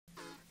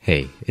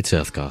Hey, it's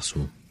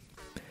Earthcastle.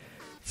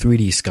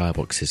 3D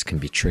skyboxes can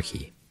be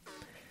tricky.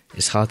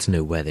 It's hard to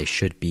know where they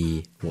should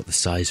be, what the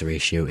size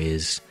ratio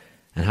is,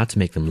 and how to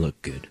make them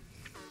look good.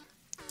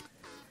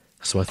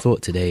 So I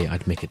thought today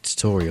I'd make a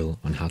tutorial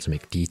on how to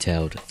make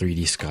detailed 3D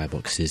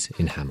skyboxes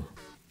in Hammer.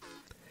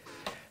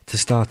 To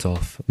start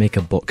off, make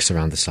a box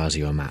around the size of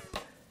your map,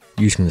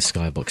 using the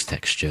Skybox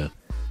texture,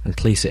 and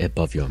place it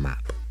above your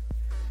map.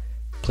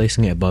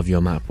 Placing it above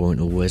your map won't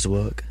always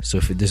work, so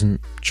if it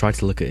doesn't, try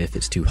to look at if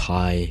it's too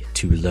high,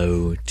 too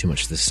low, too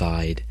much to the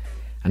side,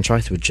 and try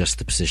to adjust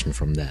the position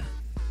from there.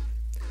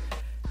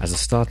 As a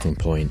starting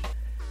point,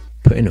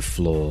 put in a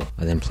floor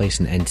and then place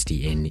an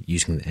entity in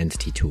using the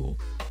entity tool.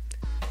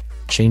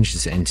 Change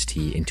this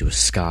entity into a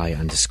sky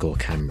underscore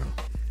camera.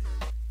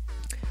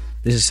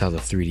 This is how the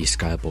 3D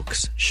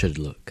skybox should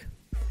look.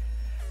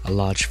 A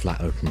large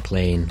flat open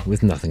plane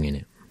with nothing in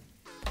it.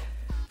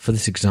 For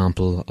this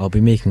example, I'll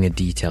be making a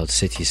detailed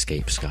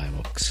cityscape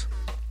skybox.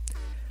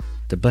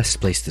 The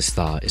best place to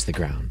start is the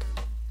ground.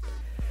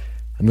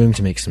 I'm going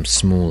to make some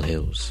small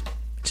hills.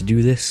 To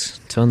do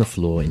this, turn the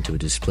floor into a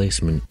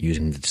displacement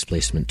using the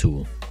displacement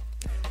tool.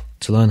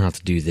 To learn how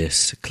to do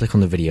this, click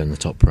on the video in the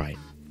top right.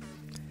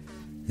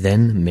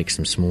 Then make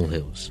some small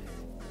hills.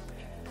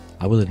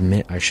 I will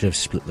admit I should have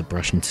split the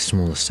brush into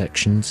smaller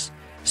sections,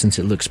 since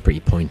it looks pretty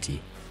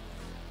pointy.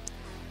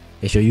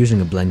 If you're using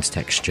a blend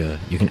texture,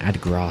 you can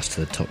add grass to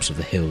the tops of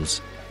the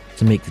hills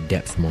to make the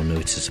depth more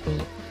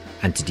noticeable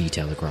and to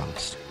detail the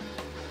grass.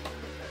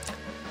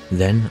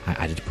 Then I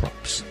added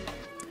props.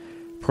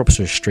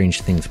 Props are a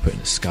strange thing to put in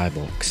a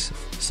skybox,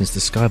 since the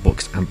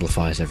skybox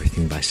amplifies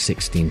everything by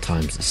 16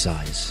 times the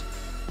size,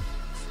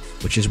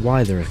 which is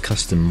why there are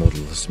custom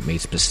models made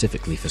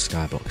specifically for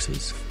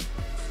skyboxes.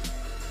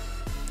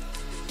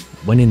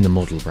 When in the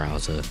model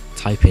browser,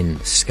 type in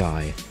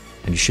sky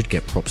and you should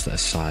get props that are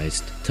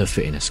sized to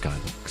fit in a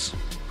skybox.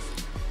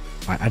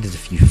 I added a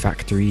few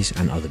factories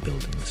and other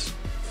buildings.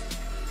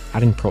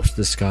 Adding props to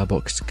the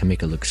skybox can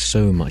make it look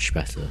so much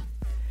better,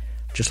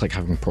 just like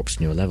having props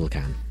in your level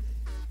can.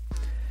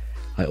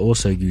 I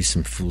also used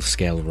some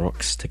full-scale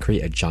rocks to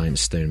create a giant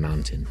stone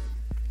mountain.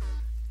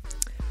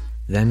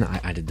 Then I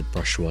added the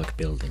brushwork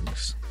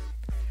buildings.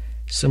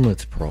 Similar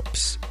to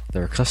props,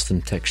 there are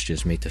custom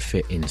textures made to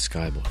fit in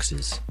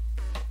skyboxes,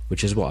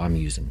 which is what I'm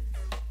using.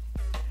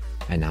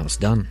 And now it's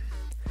done.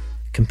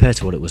 Compared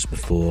to what it was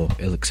before,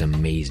 it looks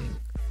amazing.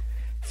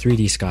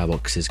 3D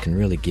skyboxes can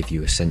really give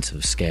you a sense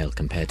of scale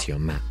compared to your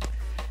map,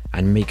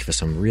 and make for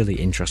some really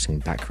interesting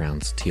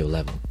backgrounds to your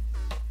level.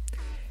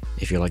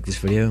 If you like this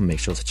video, make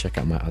sure to check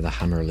out my other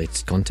Hammer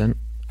related content,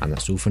 and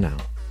that's all for now.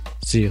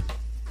 See you!